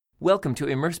Welcome to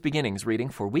Immerse Beginnings reading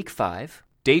for Week 5,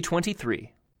 Day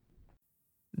 23.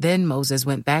 Then Moses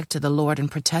went back to the Lord and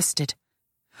protested,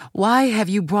 "Why have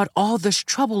you brought all this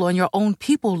trouble on your own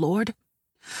people, Lord?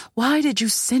 Why did you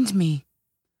send me?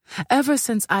 Ever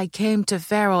since I came to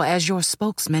Pharaoh as your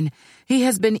spokesman, he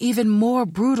has been even more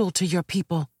brutal to your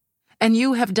people, and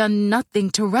you have done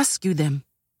nothing to rescue them."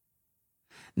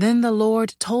 Then the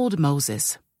Lord told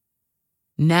Moses,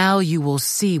 "Now you will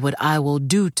see what I will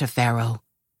do to Pharaoh.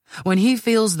 When he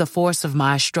feels the force of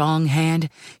my strong hand,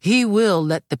 he will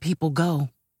let the people go.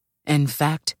 In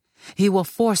fact, he will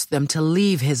force them to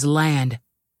leave his land."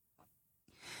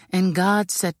 And God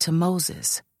said to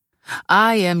Moses,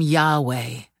 "I am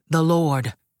Yahweh, the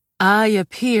Lord. I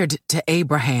appeared to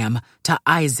Abraham, to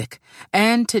Isaac,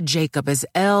 and to Jacob as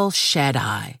El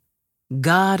Shaddai,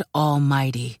 God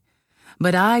Almighty.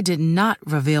 But I did not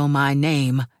reveal my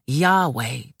name,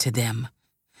 Yahweh, to them.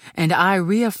 And I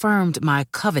reaffirmed my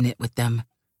covenant with them.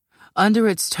 Under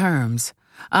its terms,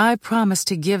 I promised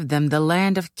to give them the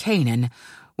land of Canaan,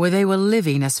 where they were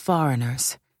living as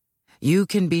foreigners. You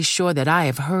can be sure that I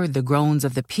have heard the groans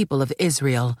of the people of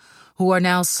Israel, who are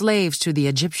now slaves to the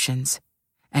Egyptians,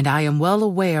 and I am well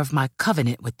aware of my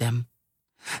covenant with them.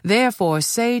 Therefore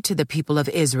say to the people of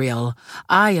Israel,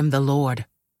 I am the Lord.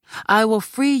 I will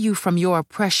free you from your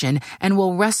oppression and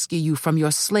will rescue you from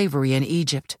your slavery in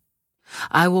Egypt.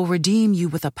 I will redeem you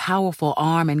with a powerful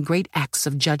arm and great acts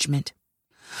of judgment.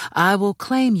 I will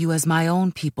claim you as my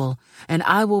own people, and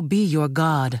I will be your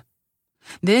God.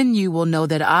 Then you will know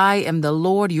that I am the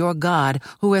Lord your God,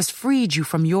 who has freed you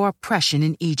from your oppression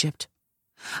in Egypt.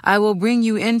 I will bring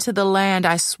you into the land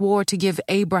I swore to give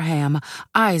Abraham,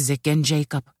 Isaac, and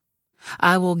Jacob.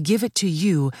 I will give it to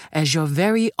you as your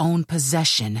very own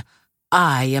possession.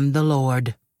 I am the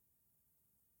Lord."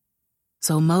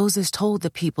 So Moses told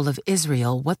the people of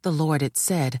Israel what the Lord had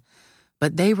said,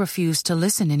 but they refused to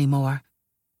listen anymore.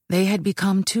 They had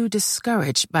become too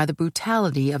discouraged by the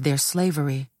brutality of their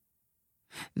slavery.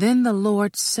 Then the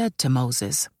Lord said to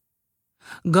Moses,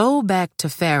 "Go back to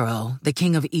Pharaoh, the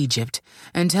king of Egypt,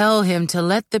 and tell him to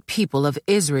let the people of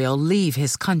Israel leave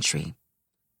his country."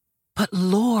 "But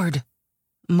Lord,"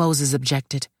 Moses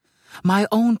objected, "my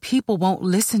own people won't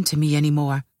listen to me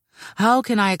anymore. How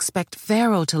can I expect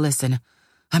Pharaoh to listen?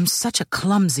 I'm such a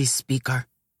clumsy speaker."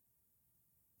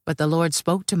 But the Lord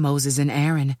spoke to Moses and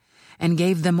Aaron and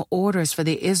gave them orders for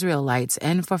the Israelites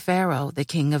and for Pharaoh, the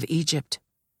king of Egypt.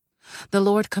 The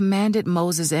Lord commanded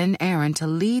Moses and Aaron to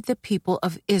lead the people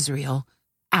of Israel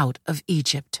out of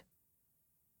Egypt.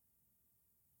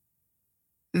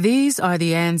 These are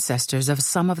the ancestors of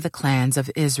some of the clans of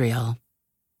Israel.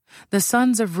 The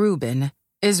sons of Reuben,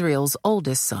 Israel's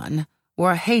oldest son,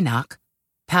 were Hanok,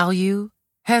 Pallu,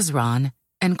 Hezron,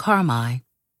 and Carmi.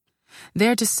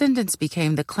 Their descendants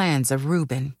became the clans of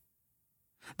Reuben.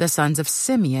 The sons of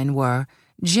Simeon were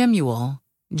Jemuel,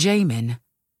 Jamin,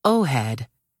 Ohad,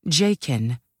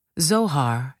 Jachin,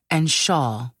 Zohar, and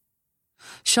Shaul.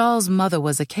 Shaul's mother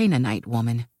was a Canaanite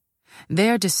woman.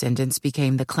 Their descendants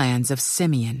became the clans of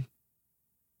Simeon.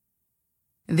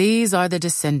 These are the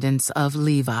descendants of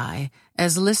Levi,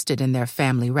 as listed in their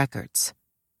family records.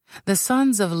 The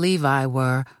sons of Levi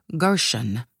were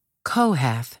Gershon,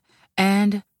 Kohath,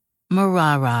 and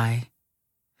Merari.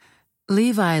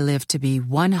 Levi lived to be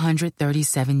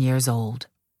 137 years old.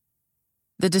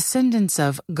 The descendants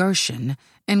of Gershon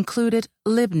included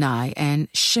Libni and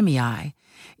Shimei,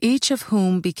 each of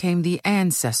whom became the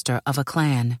ancestor of a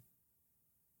clan.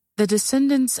 The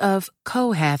descendants of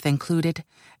Kohath included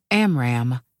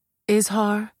Amram,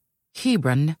 Izhar,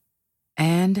 Hebron,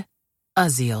 and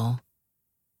Uzziel.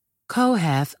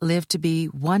 Kohath lived to be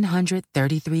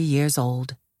 133 years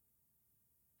old.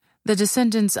 The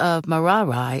descendants of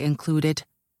Merari included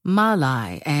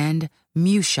Mahli and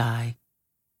Mushi.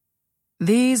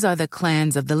 These are the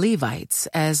clans of the Levites,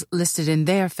 as listed in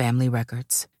their family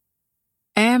records.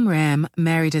 Amram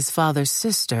married his father's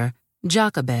sister,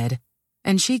 Jochebed,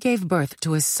 and she gave birth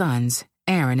to his sons,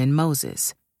 Aaron and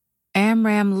Moses.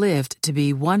 Amram lived to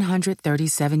be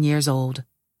 137 years old.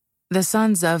 The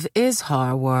sons of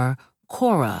Izhar were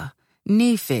Korah,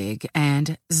 Nephig,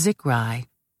 and Zikri.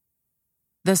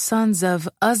 The sons of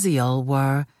Uzziel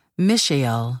were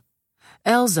Mishael,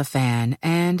 Elzaphan,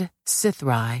 and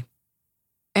Sithri.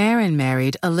 Aaron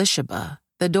married Elisheba,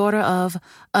 the daughter of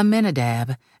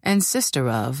Amminadab and sister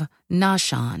of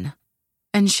Nahshon,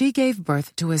 and she gave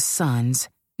birth to his sons,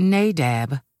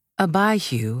 Nadab,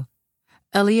 Abihu,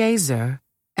 Eleazar,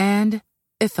 and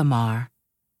Ithamar.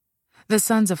 The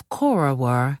sons of Korah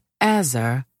were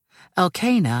Azar,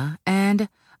 Elkanah, and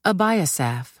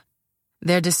Abiasaph.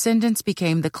 Their descendants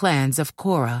became the clans of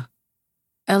Korah.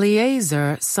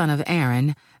 Eleazar, son of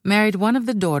Aaron, married one of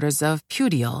the daughters of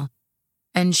Putiel,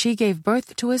 and she gave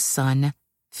birth to his son,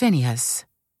 Phinehas.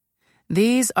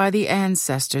 These are the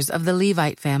ancestors of the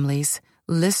Levite families,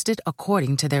 listed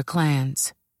according to their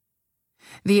clans.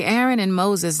 The Aaron and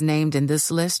Moses named in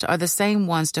this list are the same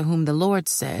ones to whom the Lord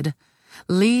said,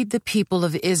 "Lead the people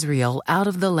of Israel out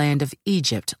of the land of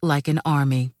Egypt like an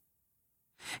army."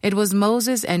 It was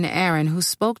Moses and Aaron who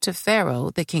spoke to Pharaoh,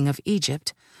 the king of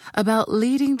Egypt, about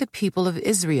leading the people of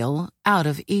Israel out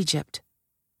of Egypt.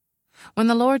 When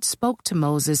the Lord spoke to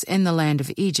Moses in the land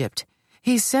of Egypt,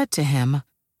 he said to him,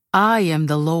 "I am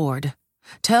the Lord.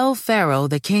 Tell Pharaoh,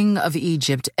 the king of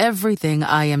Egypt, everything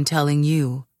I am telling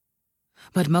you."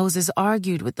 But Moses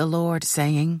argued with the Lord,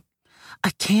 saying,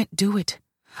 "I can't do it.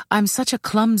 I'm such a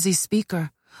clumsy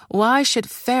speaker. Why should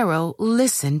Pharaoh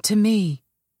listen to me?"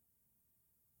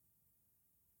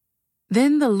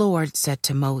 Then the Lord said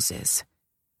to Moses,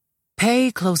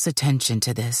 "Pay close attention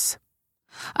to this.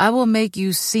 I will make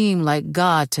you seem like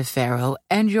God to Pharaoh,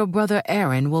 and your brother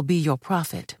Aaron will be your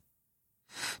prophet.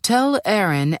 Tell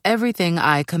Aaron everything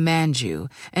I command you,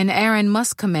 and Aaron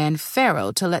must command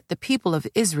Pharaoh to let the people of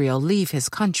Israel leave his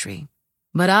country.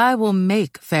 But I will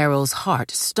make Pharaoh's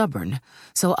heart stubborn,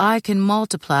 so I can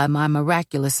multiply my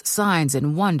miraculous signs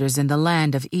and wonders in the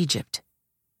land of Egypt.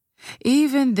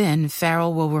 Even then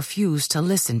Pharaoh will refuse to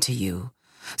listen to you,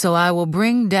 so I will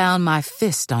bring down my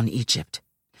fist on Egypt.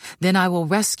 Then I will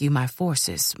rescue my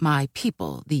forces, my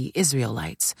people, the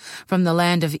Israelites, from the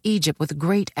land of Egypt with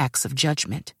great acts of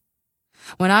judgment.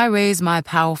 When I raise my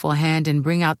powerful hand and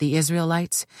bring out the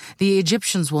Israelites, the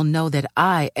Egyptians will know that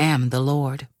I am the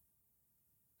Lord."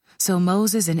 So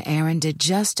Moses and Aaron did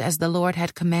just as the Lord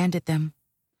had commanded them.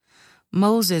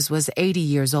 Moses was 80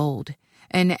 years old,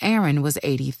 and Aaron was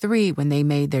 83 when they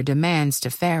made their demands to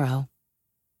Pharaoh.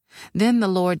 Then the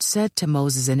Lord said to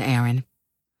Moses and Aaron,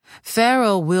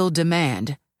 "Pharaoh will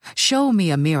demand, 'Show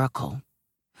me a miracle.'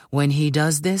 When he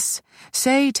does this,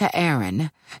 say to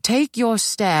Aaron, 'Take your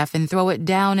staff and throw it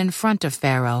down in front of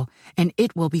Pharaoh, and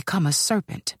it will become a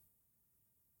serpent.'"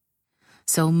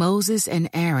 So Moses and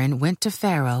Aaron went to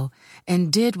Pharaoh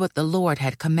and did what the Lord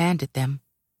had commanded them.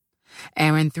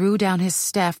 Aaron threw down his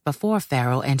staff before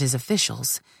Pharaoh and his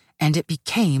officials, and it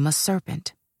became a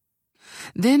serpent.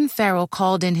 Then Pharaoh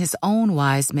called in his own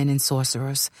wise men and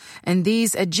sorcerers, and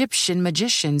these Egyptian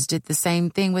magicians did the same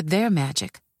thing with their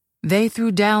magic. They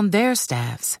threw down their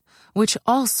staffs, which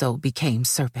also became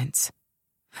serpents.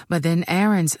 But then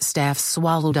Aaron's staff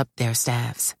swallowed up their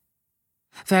staffs.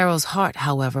 Pharaoh's heart,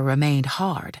 however, remained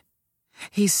hard.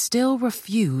 He still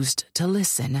refused to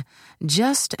listen,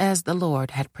 just as the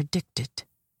Lord had predicted.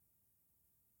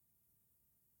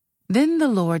 Then the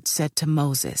Lord said to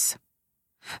Moses,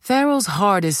 "Pharaoh's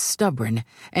heart is stubborn,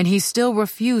 and he still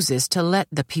refuses to let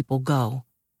the people go.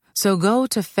 So go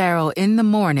to Pharaoh in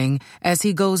the morning as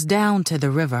he goes down to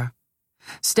the river.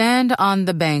 Stand on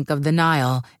the bank of the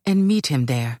Nile and meet him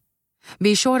there.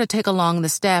 Be sure to take along the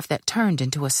staff that turned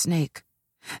into a snake.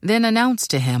 Then announce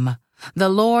to him, 'The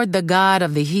Lord, the God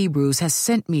of the Hebrews, has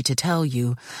sent me to tell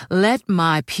you, let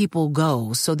my people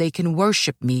go so they can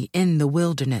worship me in the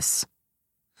wilderness.'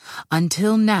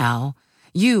 Until now,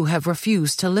 you have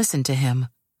refused to listen to him.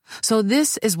 So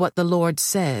this is what the Lord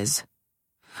says.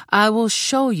 I will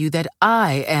show you that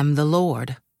I am the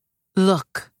Lord.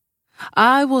 Look,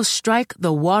 I will strike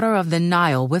the water of the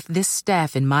Nile with this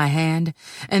staff in my hand,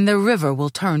 and the river will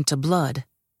turn to blood.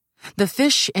 The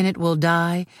fish in it will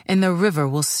die, and the river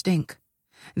will stink.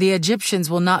 The Egyptians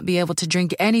will not be able to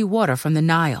drink any water from the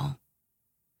Nile."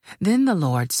 Then the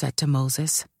Lord said to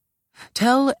Moses,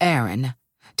 "Tell Aaron,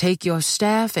 take your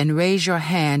staff and raise your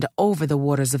hand over the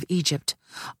waters of Egypt,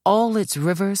 all its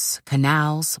rivers,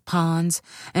 canals, ponds,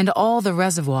 and all the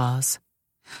reservoirs.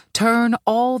 Turn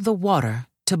all the water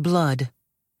to blood.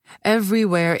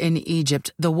 Everywhere in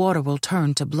Egypt the water will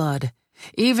turn to blood,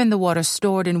 even the water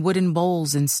stored in wooden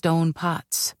bowls and stone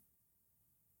pots."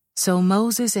 So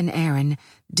Moses and Aaron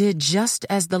did just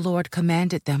as the Lord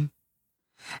commanded them.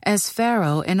 As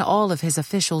Pharaoh and all of his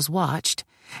officials watched,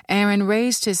 Aaron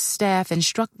raised his staff and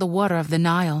struck the water of the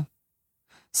Nile.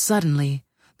 Suddenly,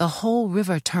 the whole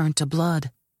river turned to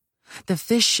blood. The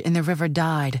fish in the river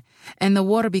died, and the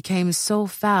water became so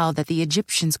foul that the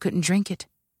Egyptians couldn't drink it.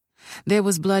 There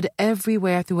was blood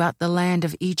everywhere throughout the land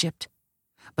of Egypt.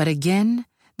 But again,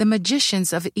 the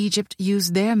magicians of Egypt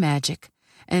used their magic,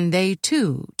 and they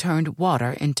too turned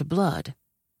water into blood.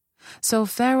 So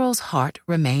Pharaoh's heart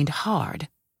remained hard.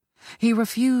 He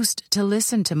refused to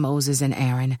listen to Moses and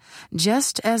Aaron,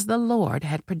 just as the Lord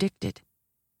had predicted.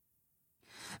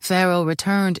 Pharaoh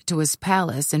returned to his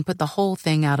palace and put the whole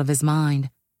thing out of his mind.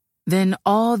 Then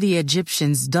all the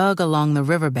Egyptians dug along the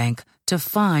riverbank to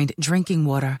find drinking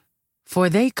water, for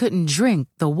they couldn't drink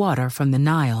the water from the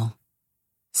Nile.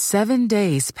 7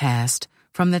 days passed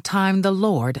from the time the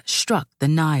Lord struck the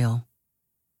Nile.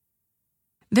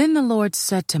 Then the Lord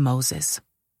said to Moses,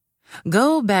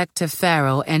 "Go back to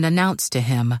Pharaoh and announce to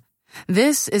him,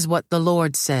 'This is what the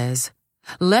Lord says.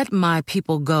 Let my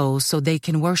people go so they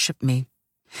can worship me.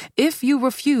 If you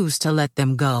refuse to let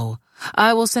them go,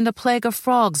 I will send a plague of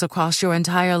frogs across your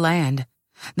entire land.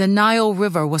 The Nile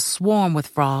River will swarm with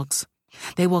frogs.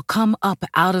 They will come up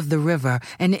out of the river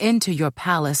and into your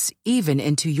palace, even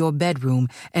into your bedroom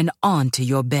and onto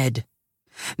your bed.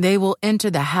 They will enter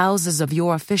the houses of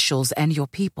your officials and your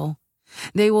people.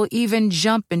 They will even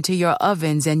jump into your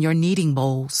ovens and your kneading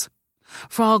bowls.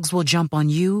 Frogs will jump on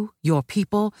you, your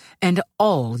people, and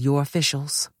all your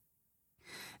officials."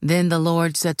 Then the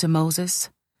Lord said to Moses,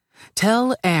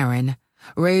 "Tell Aaron,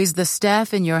 raise the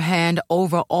staff in your hand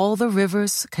over all the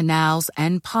rivers, canals,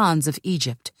 and ponds of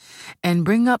Egypt, and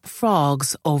bring up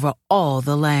frogs over all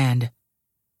the land."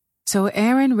 So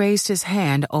Aaron raised his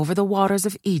hand over the waters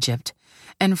of Egypt,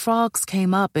 and frogs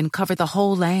came up and covered the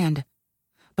whole land.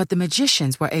 But the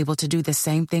magicians were able to do the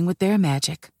same thing with their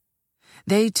magic.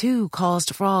 They too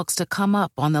caused frogs to come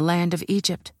up on the land of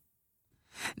Egypt.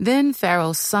 Then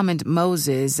Pharaoh summoned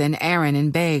Moses and Aaron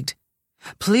and begged,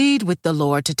 "Plead with the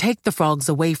Lord to take the frogs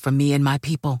away from me and my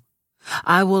people.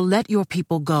 I will let your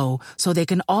people go so they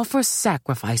can offer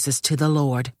sacrifices to the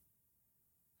Lord."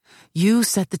 "You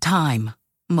set the time,"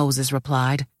 Moses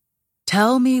replied.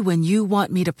 "Tell me when you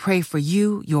want me to pray for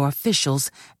you, your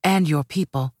officials, and your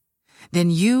people.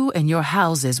 Then you and your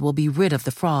houses will be rid of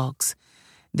the frogs.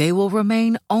 They will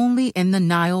remain only in the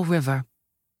Nile River."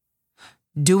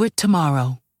 "Do it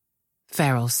tomorrow,"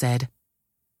 Pharaoh said.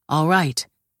 "All right,"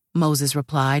 Moses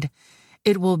replied.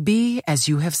 "It will be as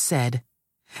you have said.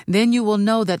 Then you will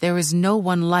know that there is no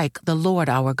one like the Lord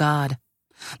our God.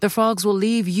 The frogs will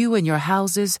leave you and your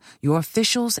houses, your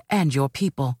officials, and your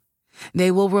people.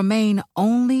 They will remain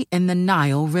only in the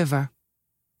Nile River."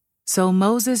 So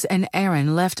Moses and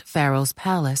Aaron left Pharaoh's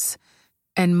palace,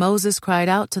 and Moses cried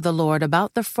out to the Lord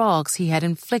about the frogs he had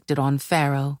inflicted on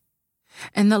Pharaoh.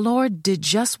 And the Lord did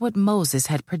just what Moses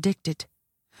had predicted.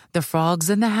 The frogs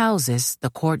in the houses, the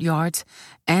courtyards,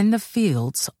 and the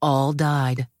fields all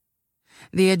died.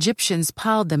 The Egyptians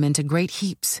piled them into great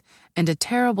heaps, and a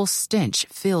terrible stench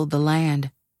filled the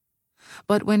land.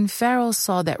 But when Pharaoh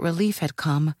saw that relief had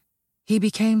come, he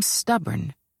became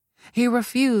stubborn. He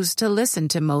refused to listen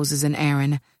to Moses and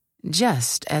Aaron,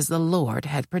 just as the Lord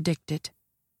had predicted.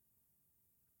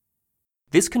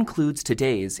 This concludes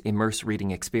today's Immerse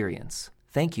Reading experience.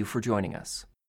 Thank you for joining us.